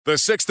The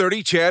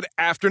 6:30 CHED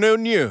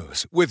Afternoon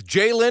News with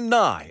Jaylen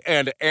Nye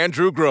and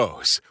Andrew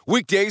Gross.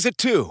 Weekdays at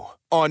 2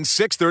 on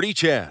 6:30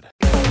 CHED.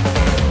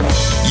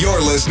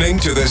 You're listening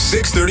to the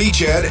 6:30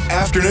 CHED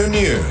Afternoon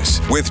News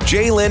with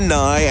Jaylen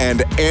Nye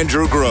and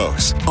Andrew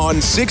Gross on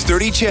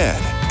 6:30 CHED,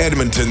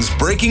 Edmonton's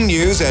breaking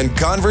news and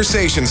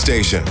conversation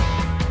station.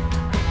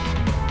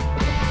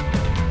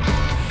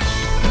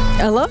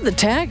 I love the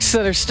texts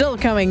that are still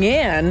coming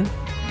in.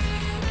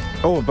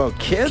 Oh, about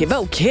kids?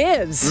 About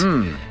kids.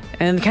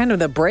 And kind of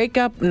the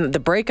breakup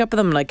of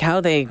them, like how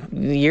they,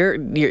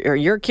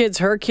 your kids,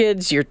 her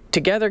kids, your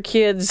together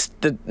kids,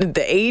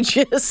 the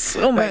ages.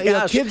 Oh my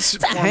gosh. Kids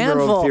it's a form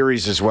their own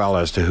theories as well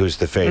as to who's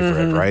the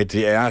favorite, right?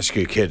 You ask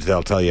your kids,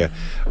 they'll tell you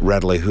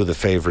readily who the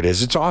favorite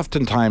is. It's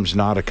oftentimes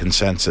not a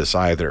consensus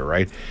either,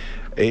 right?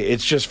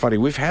 It's just funny.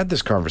 We've had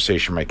this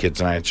conversation, my kids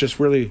and I. It's just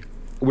really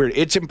weird.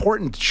 It's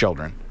important to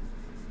children.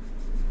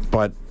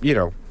 But,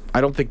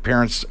 I don't think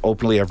parents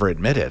openly ever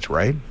admit it,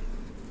 right?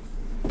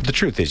 But the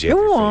truth is, you have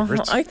your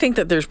favorites. I think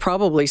that there's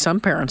probably some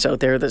parents out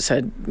there that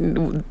said,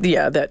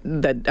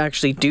 that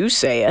actually do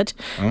say it,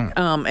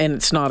 and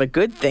it's not a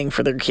good thing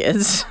for their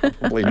kids.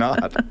 Probably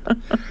not.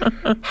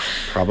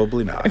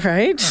 Probably not.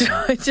 Right?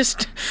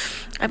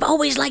 I've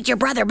always liked your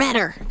brother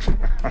better.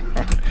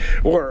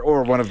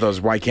 Or one of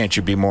those, why can't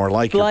you be more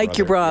like your brother? Like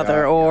your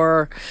brother,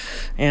 or,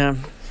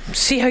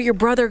 see how your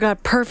brother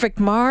got perfect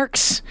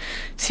marks?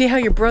 See how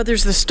your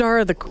brother's the star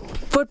of the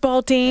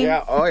football team?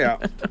 Yeah, oh yeah.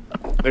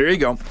 There you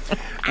go.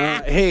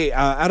 Hey,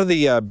 out of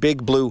the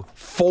big blue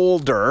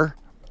folder.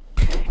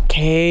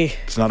 Okay.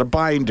 It's not a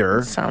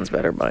binder. Sounds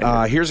better,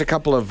 binder. Here's a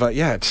couple of,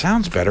 it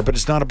sounds better, but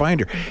it's not a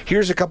binder.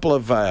 Here's a couple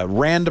of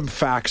random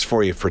facts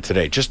for you for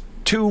today. Just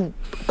two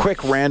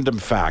quick random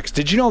facts.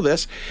 Did you know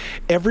this?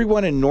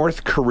 Everyone in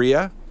North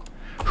Korea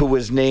who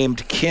was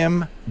named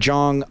Kim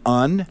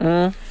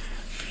Jong-un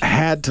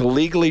had to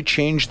legally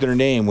change their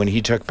name when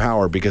he took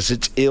power because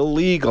it's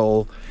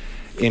illegal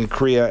in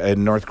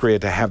North Korea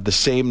to have the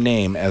same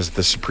name as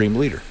the supreme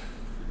leader.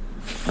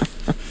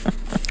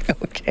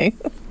 Okay.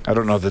 I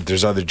don't know that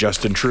there's other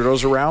Justin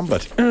Trudeau's around,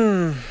 but...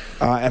 and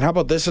how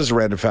about this as a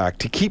random fact?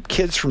 To keep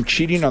kids from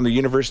cheating on the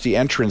university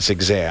entrance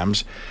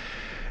exams,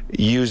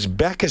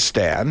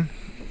 Uzbekistan,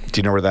 do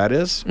you know where that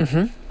is?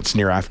 Mm-hmm. It's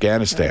near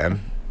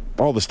Afghanistan.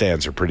 All the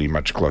stands are pretty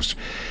much close.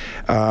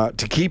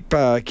 To keep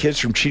kids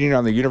from cheating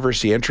on the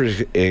university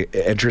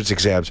entrance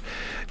exams,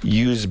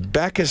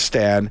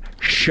 Uzbekistan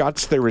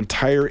shuts their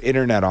entire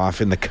internet off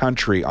in the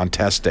country on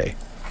test day.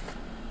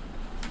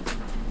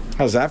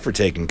 How's that for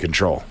taking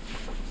control?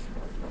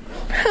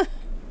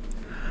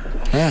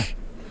 Yeah.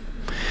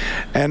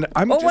 And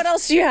what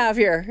else do you have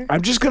here?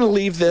 I'm just going to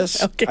leave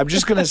this. Okay. I'm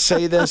just going to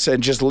say this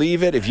and just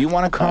leave it. If you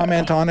want to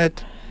comment on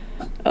it.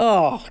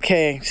 Oh,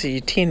 okay. So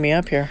you teed me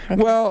up here.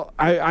 Okay. Well,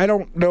 I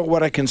don't know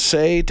what I can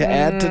say to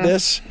add to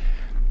this.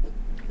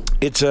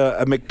 It's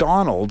a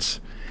McDonald's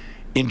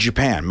in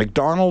Japan.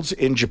 McDonald's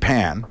in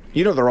Japan.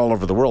 They're all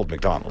over the world,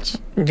 McDonald's.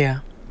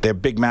 Yeah. They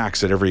have Big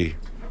Macs at every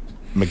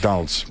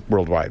McDonald's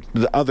worldwide.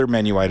 The other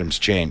menu items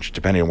change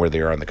depending on where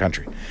they are in the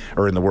country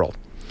or in the world.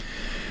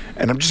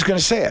 And I'm just going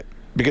to say it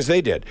because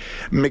they did.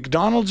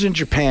 McDonald's in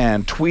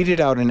Japan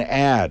tweeted out an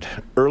ad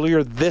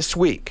earlier this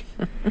week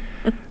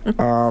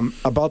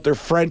about their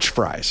French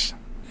fries.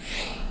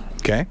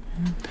 Okay?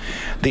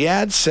 The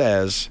ad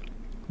says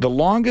the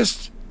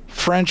longest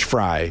French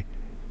fry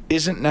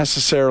isn't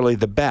necessarily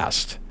the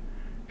best.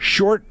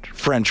 Short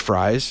French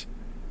fries,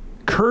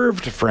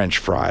 curved French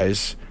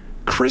fries,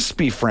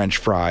 crispy French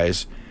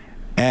fries,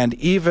 and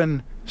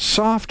even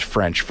soft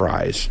French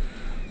fries,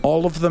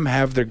 all of them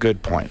have their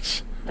good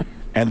points.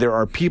 And there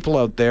are people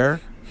out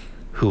there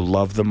who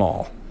love them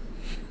all.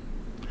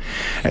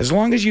 As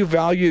long as you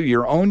value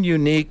your own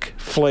unique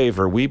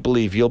flavor, we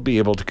believe you'll be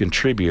able to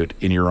contribute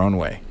in your own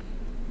way.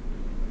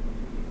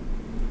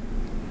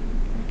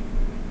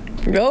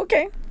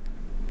 Okay.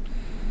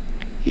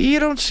 You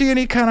don't see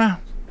any kind of...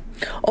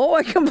 Oh,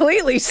 I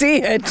completely see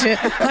it.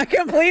 I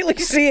completely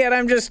see it.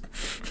 I'm just...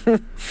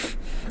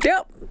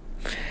 Yep.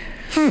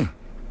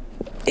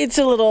 It's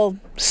a little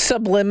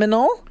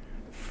subliminal.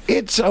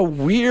 It's a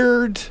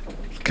weird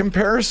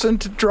comparison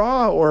to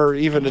draw or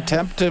even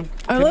attempt to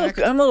connect.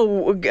 I'm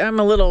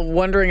a little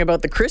wondering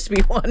about the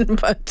crispy one,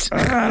 but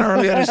I don't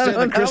really understand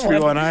the crispy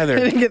one either. I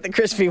didn't get the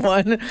crispy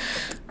one.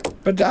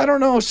 But I don't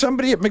know.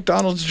 Somebody at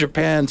McDonald's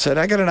Japan said,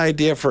 I got an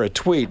idea for a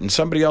tweet, and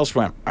somebody else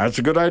went, that's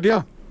a good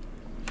idea.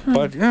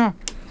 But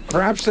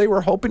perhaps they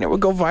were hoping it would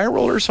go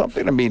viral or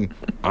something. I mean,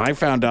 I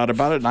found out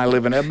about it, and I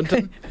live in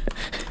Edmonton.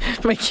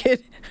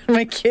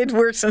 My kid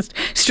works in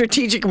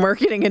strategic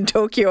marketing in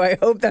Tokyo. I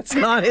hope that's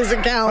not his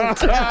account.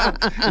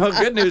 Well,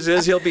 good news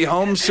is he'll be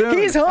home soon.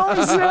 He's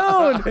home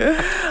soon.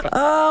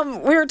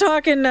 We were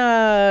talking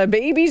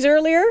babies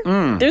earlier.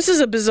 This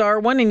is a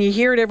bizarre one, and you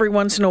hear it every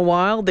once in a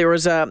while. There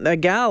was a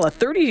gal,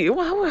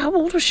 how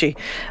old was she?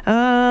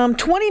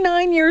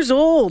 29 years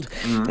old.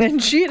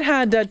 And she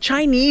had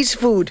Chinese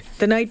food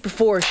the night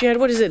before. She had,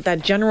 that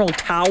General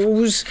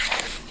Tao's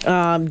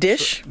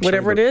dish,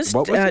 whatever it is.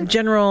 What was it?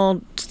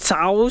 General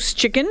Tsao's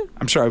chicken.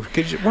 I'm sorry.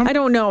 I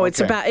don't know.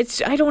 Okay.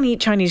 I don't eat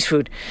Chinese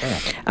food.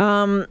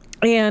 Oh.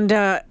 And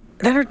then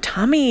her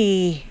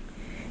tummy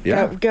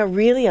got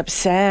really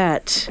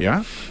upset.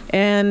 Yeah?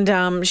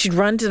 And she'd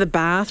run to the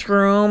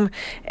bathroom,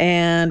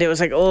 and it was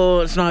like, oh,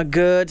 it's not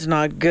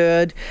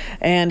good.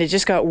 And it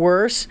just got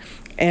worse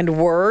and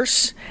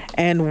worse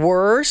and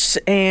worse.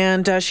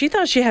 And she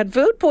thought she had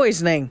food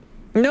poisoning.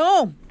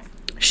 No.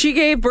 She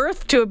gave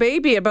birth to a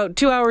baby about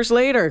 2 hours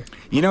later.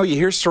 You know, you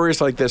hear stories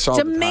like this all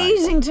the time. It's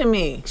amazing to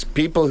me. It's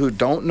people who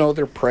don't know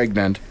they're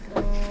pregnant.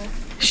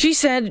 She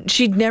said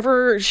she'd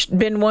never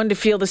been one to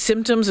feel the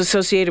symptoms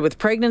associated with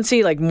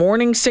pregnancy, like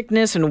morning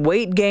sickness and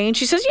weight gain.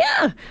 She says,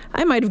 yeah,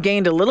 I might have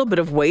gained a little bit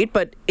of weight,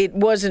 but it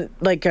wasn't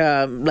like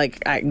I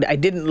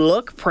didn't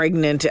look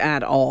pregnant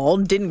at all,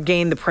 didn't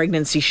gain the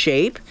pregnancy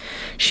shape.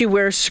 She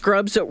wears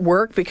scrubs at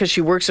work because she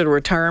works at a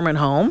retirement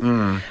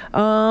home.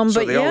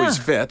 So they always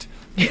fit.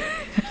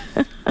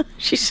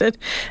 She said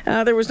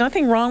there was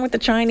nothing wrong with the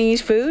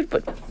Chinese food,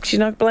 but she's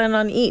not planning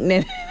on eating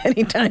it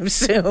anytime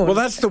soon. Well,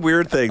 that's the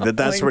weird thing,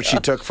 that's what she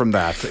took from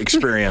that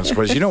experience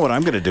was, you know what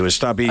I'm going to do is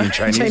stop eating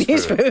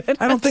Chinese food.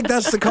 I don't think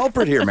that's the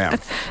culprit here, ma'am.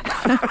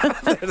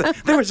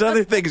 There was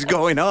other things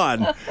going on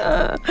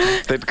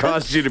that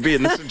caused you to be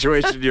in the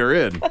situation you're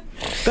in.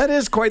 That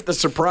is quite the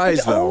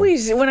surprise, though.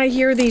 Always, when I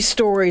hear these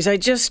stories, I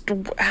just...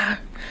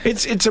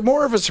 It's a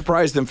more of a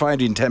surprise than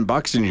finding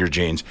 $10 in your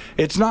jeans.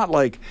 It's not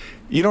like,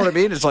 you know what I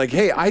mean? It's like,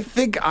 hey, I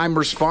think I'm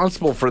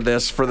responsible for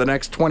this for the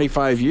next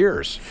 25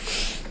 years.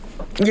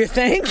 You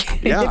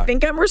think? Yeah. You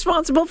think I'm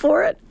responsible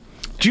for it?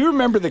 Do you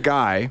remember the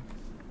guy,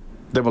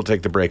 then we'll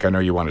take the break I know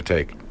you want to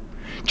take.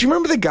 Do you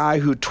remember the guy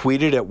who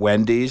tweeted at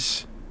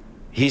Wendy's?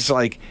 He's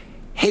like,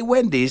 hey,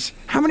 Wendy's,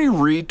 how many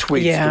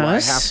retweets do I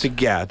have to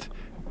get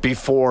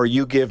before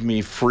you give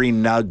me free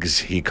nugs,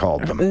 he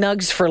called them.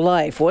 Nugs for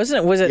life,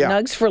 wasn't it? Was it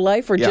Nugs for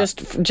life or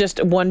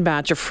just one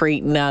batch of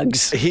free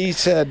nugs? He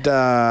said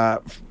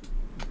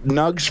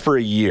nugs for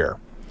a year.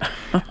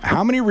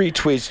 How many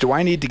retweets do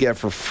I need to get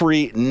for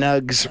free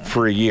nugs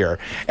for a year?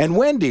 And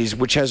Wendy's,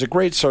 which has a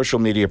great social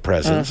media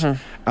presence,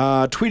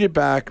 tweeted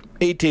back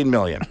 18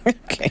 million.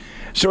 Okay.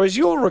 So as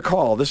you'll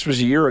recall, this was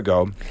a year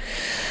ago,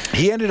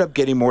 he ended up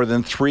getting more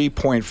than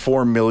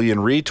 3.4 million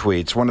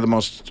retweets, one of the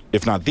most,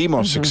 if not the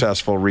most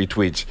successful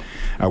retweets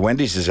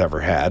Wendy's has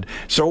ever had.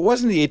 So it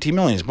wasn't the 18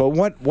 millions, but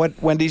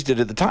what Wendy's did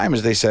at the time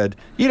is they said,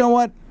 you know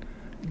what,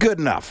 good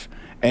enough,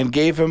 and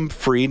gave him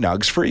free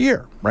nugs for a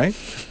year, right?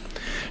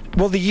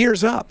 Well, the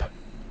year's up.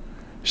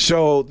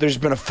 So there's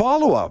been a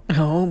follow-up.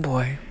 Oh,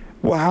 boy.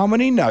 Well, how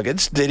many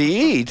nuggets did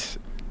he eat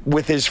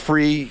with his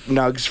free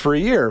nugs for a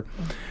year?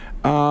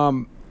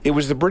 It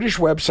was the British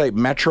website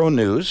Metro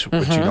News,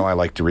 which you know I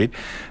like to read.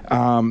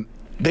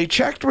 They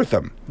checked with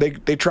him.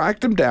 They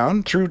tracked him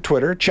down through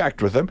Twitter,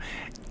 checked with him,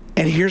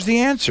 and here's the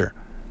answer.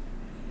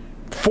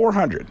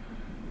 400.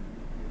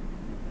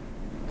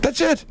 That's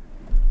it.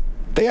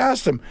 They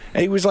asked him,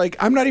 and he was like,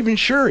 I'm not even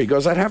sure. He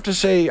goes, I'd have to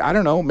say, I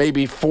don't know,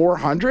 maybe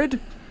 400,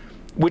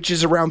 which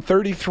is around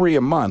 33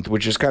 a month,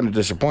 which is kind of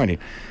disappointing.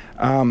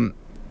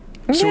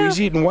 So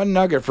he's eating one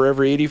nugget for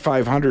every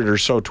 8,500 or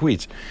so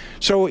tweets.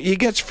 So he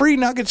gets free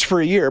nuggets for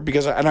a year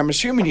because, and I'm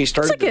assuming he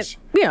started this.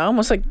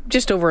 Almost like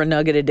just over a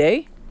nugget a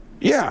day.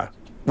 Yeah,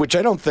 which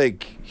I don't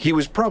think, he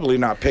was probably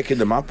not picking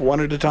them up one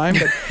at a time.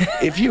 But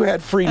if you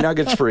had free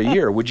nuggets for a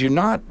year, would you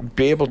not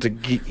be able to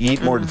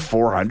eat more than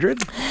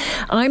 400?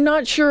 I'm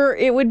not sure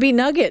it would be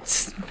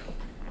nuggets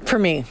for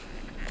me.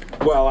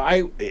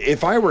 Well,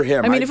 if I were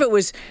him, I mean, if it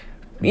was...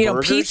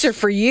 burgers? Pizza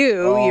for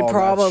you, you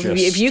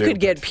probably, if you could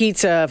get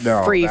pizza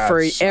free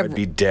for I'd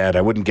be dead.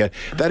 I wouldn't get,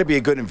 that'd be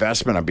a good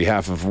investment on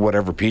behalf of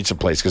whatever pizza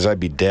place, because I'd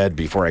be dead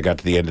before I got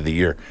to the end of the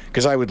year,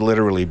 because I would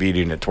literally be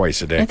eating it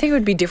twice a day. I think it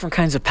would be different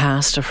kinds of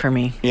pasta for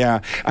me.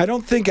 Yeah. I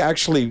don't think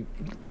actually,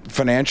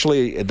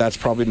 financially, that's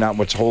probably not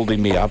what's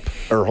holding me up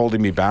or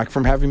holding me back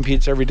from having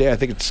pizza every day. I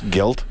think it's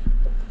guilt.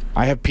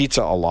 I have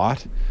pizza a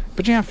lot.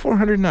 But yeah,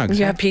 400 nugs.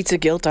 You have pizza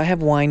guilt. I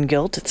have wine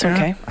guilt. It's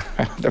okay.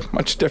 They're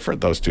much different,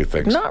 those two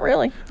things. Not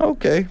really.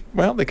 Okay.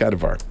 Well, they kind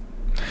of are.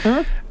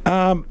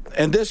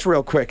 And this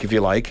real quick, if you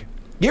like.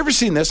 You ever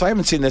seen this? I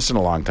haven't seen this in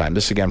a long time.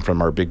 This, again,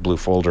 from our big blue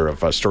folder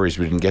of stories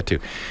we didn't get to.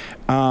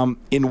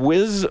 In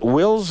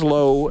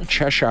Wilslow,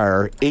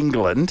 Cheshire,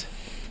 England,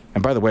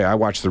 and by the way, I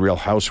watched The Real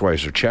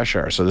Housewives of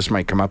Cheshire, so this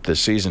might come up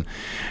this season.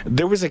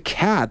 There was a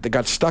cat that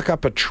got stuck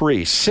up a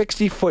tree,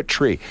 60-foot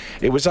tree.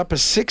 It was up a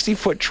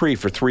 60-foot tree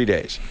for 3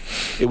 days.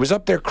 It was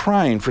up there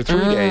crying for 3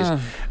 days.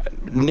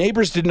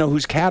 Neighbors didn't know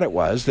whose cat it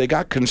was. They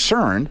got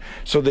concerned,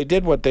 so they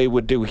did what they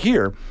would do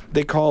here.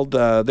 They called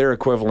their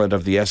equivalent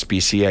of the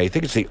SPCA. I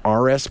think it's the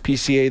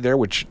RSPCA there,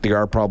 which the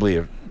R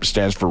probably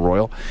stands for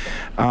Royal.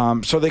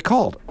 So they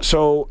called.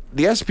 So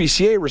the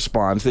SPCA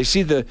responds. They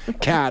see the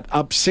cat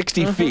up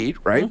 60 feet,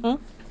 right?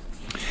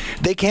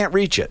 They can't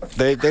reach it.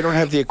 They don't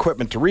have the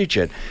equipment to reach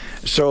it.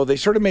 So they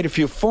sort of made a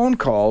few phone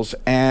calls,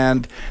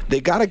 and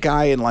they got a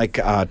guy in like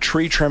a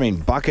tree trimming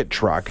bucket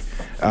truck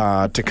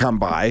to come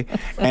by,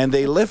 and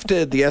they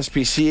lifted the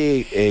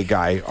SPCA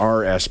guy,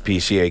 our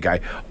SPCA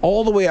guy,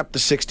 all the way up to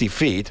 60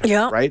 feet,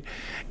 right?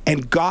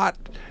 And got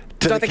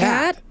To the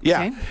cat?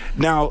 Yeah. Okay.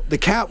 Now, the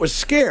cat was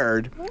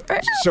scared,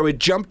 so it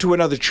jumped to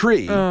another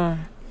tree,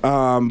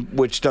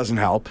 which doesn't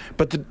help.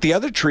 But the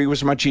other tree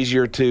was much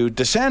easier to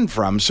descend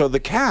from. So the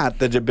cat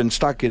that had been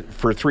stuck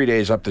for 3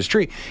 days up this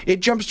tree,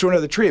 it jumps to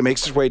another tree, it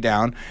makes its way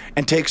down,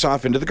 and takes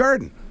off into the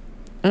garden.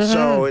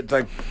 So it's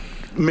like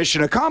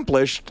mission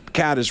accomplished,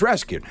 cat is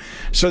rescued.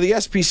 So the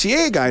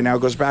SPCA guy now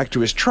goes back to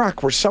his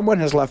truck where someone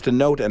has left a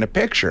note and a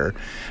picture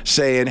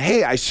saying,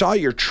 hey, I saw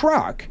your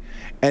truck,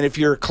 and if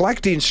you're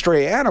collecting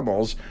stray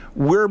animals,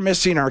 we're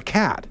missing our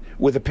cat,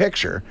 with a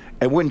picture.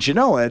 And wouldn't you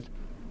know it,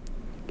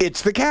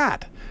 it's the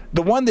cat.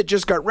 The one that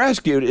just got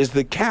rescued is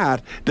the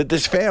cat that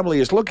this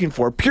family is looking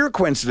for. Pure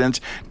coincidence.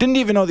 Didn't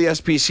even know the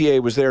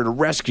SPCA was there to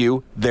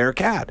rescue their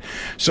cat.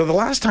 So the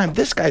last time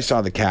this guy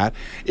saw the cat,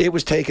 it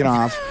was taken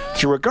off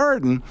through a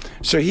garden.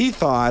 So he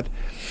thought,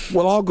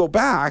 well, I'll go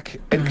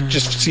back and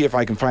just see if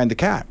I can find the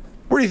cat.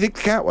 Where do you think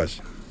the cat was?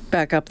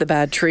 Back up the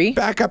bad tree.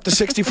 Back up the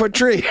 60-foot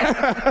tree.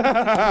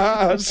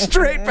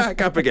 Straight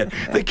back up again.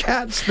 The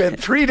cat spent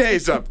 3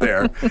 days up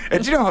there.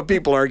 And you know how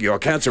people argue, oh,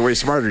 cats are way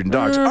smarter than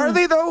dogs. Are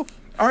they, though?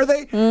 Are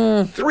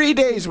they? 3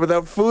 days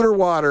without food or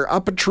water,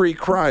 up a tree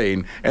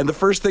crying, and the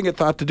first thing it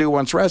thought to do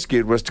once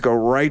rescued was to go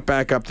right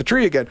back up the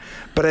tree again.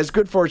 But as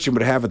good fortune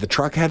would have it, the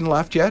truck hadn't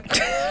left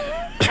yet.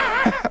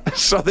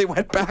 So they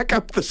went back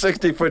up the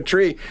 60-foot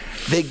tree.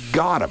 They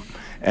got him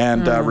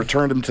and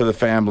returned him to the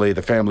family.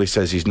 The family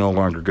says he's no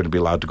longer going to be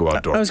allowed to go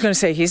outdoors. I was going to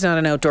say, he's not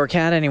an outdoor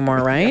cat anymore,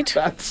 right?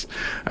 That's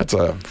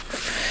a...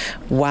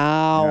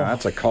 Wow. Yeah,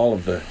 that's a call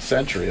of the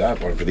century,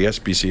 that one, for the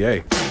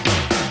SPCA.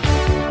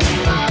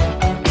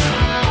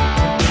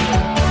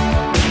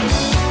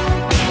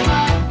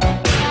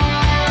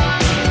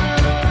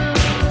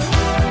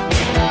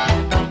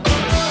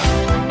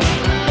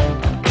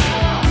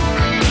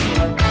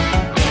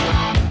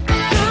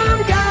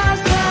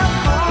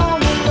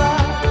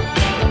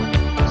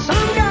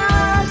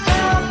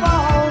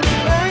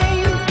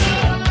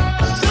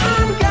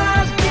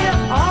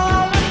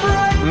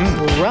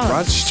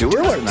 Rod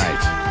Stewart tonight.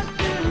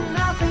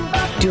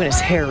 Doing his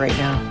hair right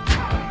now.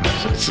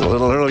 It's a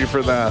little early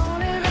for that.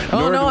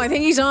 Oh, no, I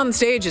think he's on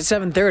stage at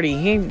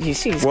 7:30.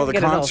 He's well, the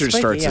get it all concert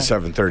spiky, starts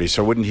at 7:30,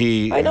 so wouldn't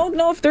he... I don't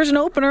know if there's an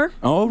opener.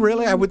 Oh,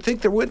 really? I would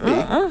think there would be.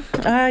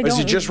 I Is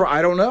it just...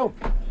 I don't know.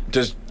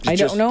 I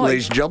don't know.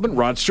 Ladies and gentlemen,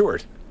 Rod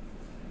Stewart.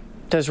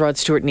 Does Rod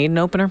Stewart need an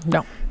opener?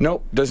 No.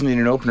 Nope, doesn't need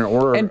an opener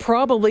or... And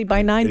probably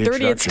by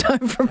 9:30 it's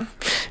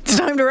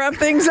time to wrap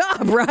things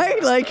up,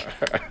 right? Like...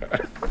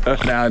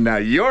 Now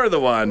you're the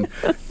one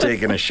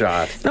taking a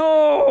shot.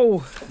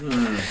 No!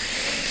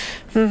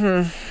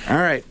 All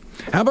right.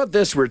 How about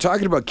this? We were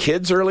talking about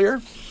kids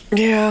earlier.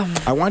 Yeah.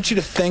 I want you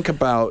to think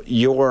about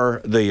your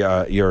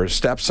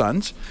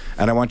stepsons,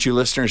 and I want you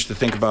listeners to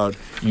think about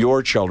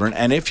your children.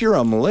 And if you're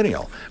a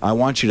millennial, I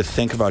want you to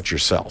think about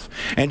yourself.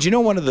 And you know,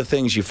 one of the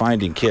things you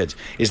find in kids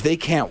is they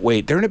can't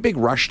wait. They're in a big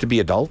rush to be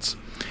adults.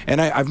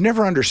 And I've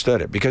never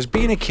understood it, because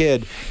being a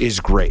kid is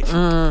great.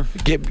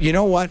 You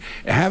know what?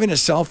 Having a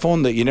cell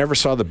phone that you never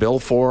saw the bill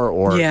for,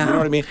 or you know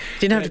what I mean?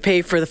 Didn't have to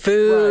pay for the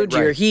food,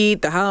 your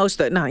heat, the house.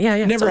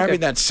 Never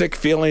having that sick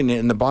feeling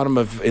in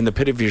the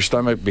pit of your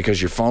stomach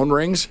because your phone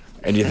rings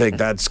and you think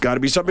that's got to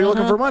be somebody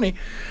looking for money.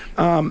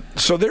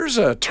 So there's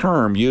a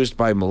term used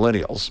by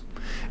millennials,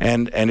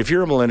 and if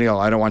you're a millennial,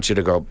 I don't want you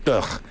to go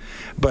ugh,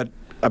 but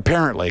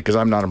apparently, because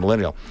I'm not a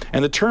millennial,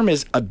 and the term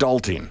is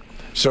adulting.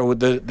 So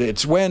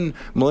it's when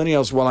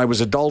millennials, well, I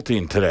was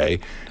adulting today.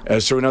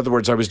 So in other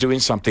words, I was doing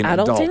something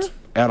adult.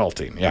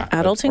 Adulting, yeah.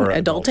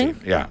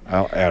 Adulting? Yeah.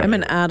 I'm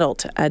an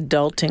adult.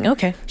 Adulting,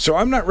 okay. So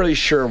I'm not really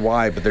sure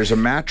why, but there's a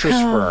mattress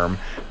firm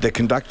that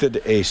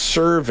conducted a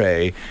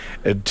survey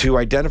to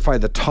identify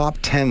the top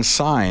 10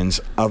 signs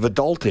of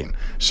adulting.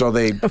 So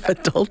they... Of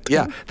adulting?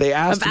 Yeah. They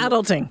asked... Of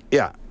adulting?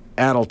 Yeah.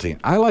 Adulting.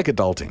 I like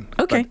adulting.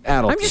 Okay.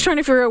 Adulting. I'm just trying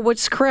to figure out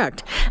what's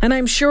correct. And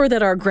I'm sure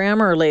that our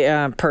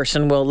Grammarly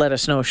person will let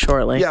us know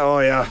shortly. Yeah, oh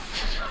yeah.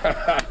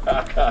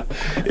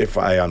 If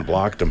I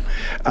unblocked him.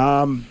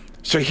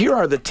 So here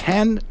are the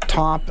 10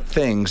 top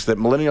things that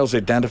millennials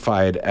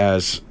identified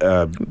as...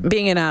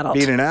 being an adult.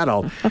 Being an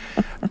adult.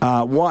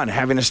 One,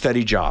 having a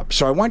steady job.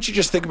 So I want you to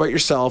just think about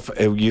yourself.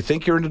 You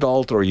think you're an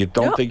adult or you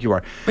don't think you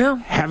are. Yeah.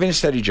 Having a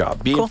steady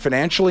job. Being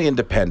financially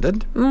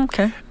independent.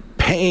 Okay.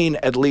 Paying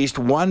at least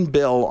one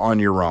bill on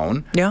your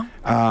own.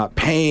 Yeah.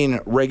 Paying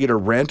regular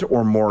rent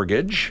or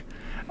mortgage.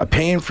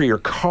 Paying for your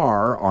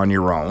car on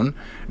your own.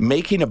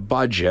 Making a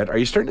budget. Are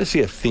you starting to see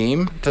a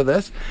theme to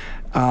this?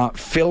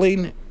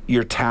 Filling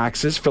your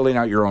taxes, filling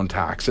out your own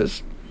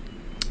taxes.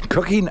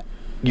 Cooking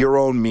your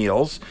own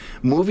meals.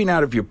 Moving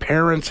out of your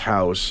parents'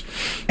 house.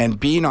 And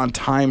being on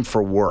time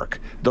for work.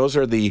 Those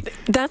are the...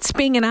 That's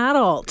being an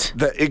adult.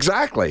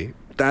 Exactly.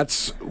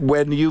 That's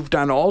when you've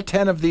done all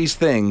 10 of these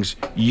things,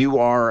 you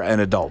are an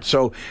adult.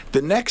 So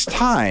the next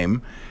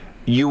time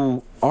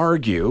you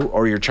argue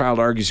or your child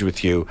argues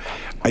with you,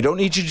 I don't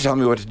need you to tell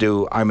me what to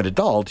do. I'm an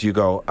adult. You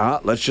go,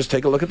 let's just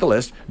take a look at the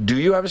list. Do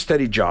you have a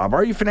steady job?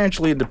 Are you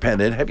financially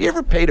independent? Have you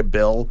ever paid a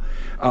bill?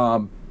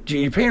 Do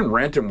you paying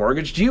rent and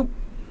mortgage? Do you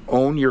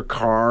own your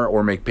car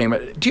or make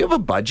payment, do you have a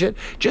budget?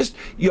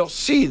 You'll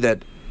see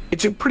that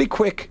it's a pretty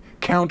quick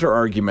counter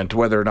argument to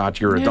whether or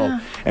not you're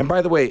adult. And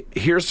by the way,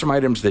 here's some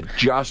items that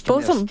just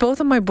both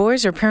of my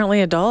boys are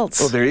apparently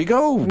adults. Oh, there you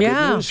go.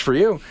 Yeah. Good news for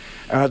you.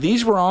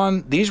 These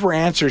were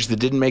answers that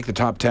didn't make the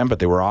top 10, but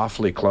they were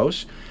awfully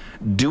close.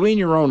 Doing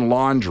your own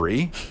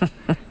laundry,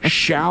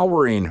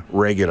 showering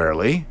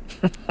regularly,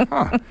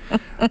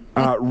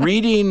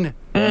 reading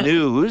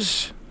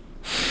news,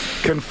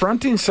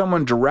 confronting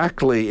someone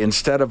directly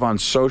instead of on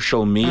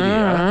social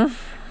media,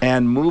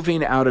 and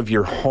moving out of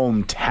your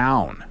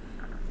hometown.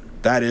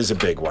 That is a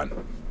big one.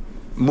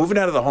 Moving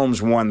out of the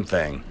home's one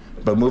thing,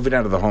 but moving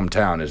out of the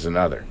hometown is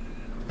another.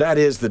 That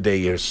is the day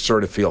you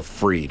sort of feel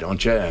free,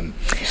 don't you? And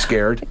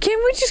scared. Can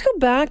we just go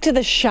back to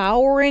the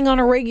showering on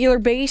a regular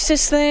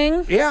basis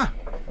thing? Yeah.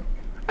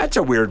 That's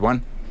a weird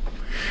one.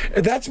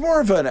 That's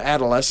more of an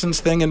adolescence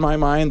thing in my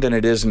mind than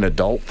it is an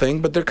adult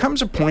thing. But there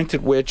comes a point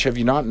at which, have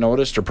you not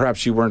noticed, or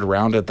perhaps you weren't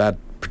around at that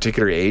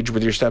particular age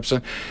with your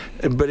stepson,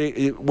 but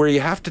where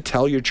you have to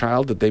tell your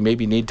child that they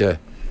maybe need to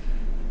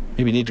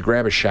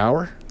grab a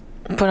shower?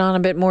 Put on a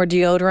bit more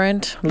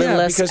deodorant, a little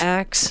less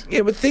Axe.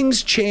 Yeah, but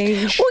things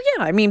change. Well,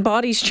 yeah, I mean,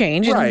 bodies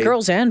change, Right. and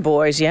girls and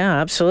boys, yeah,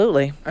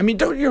 absolutely. I mean,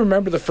 don't you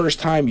remember the first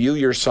time you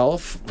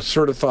yourself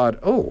sort of thought,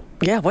 oh,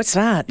 Yeah, what's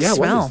that? yeah,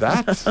 Smell.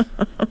 what is that?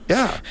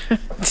 Yeah. It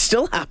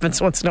still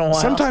happens once in a while.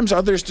 Sometimes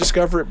others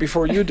discover it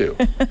before you do.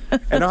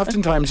 And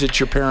oftentimes it's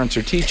your parents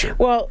or teacher.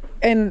 Well,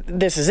 and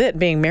this is it,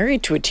 being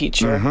married to a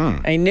teacher.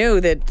 I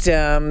knew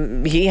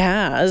that he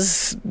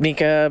has,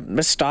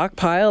 a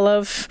stockpile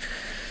of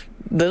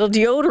little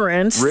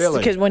deodorants. Really?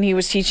 Because when he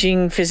was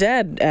teaching phys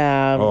ed,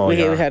 we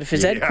had a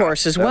phys ed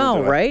course as that'll well,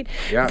 do it. right?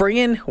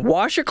 Yeah.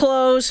 Wash your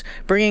clothes,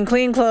 bring in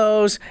clean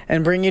clothes,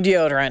 and bring your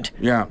deodorant.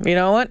 Yeah. You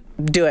know what?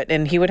 Do it.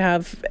 And he would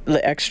have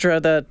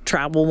the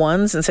travel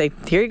ones and say,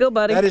 here you go,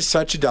 buddy. That is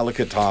such a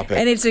delicate topic.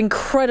 And it's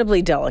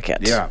incredibly delicate.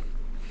 Yeah.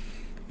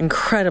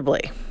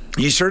 Incredibly.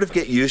 You sort of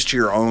get used to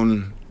your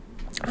own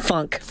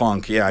Funk.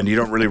 yeah, and you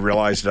don't really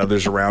realize that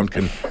others around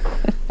can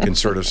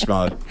sort of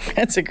smell it.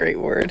 That's a great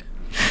word.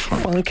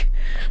 Funk.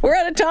 We're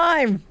out of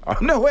time. Oh,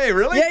 no way,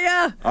 really?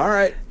 Yeah. All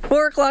right.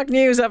 4:00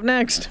 news up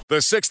next.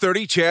 The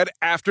 6:30 CHED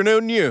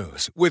Afternoon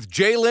News with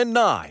Jaylen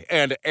Nye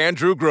and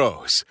Andrew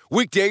Gross.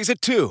 Weekdays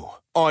at 2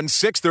 on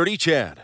 6:30 CHED.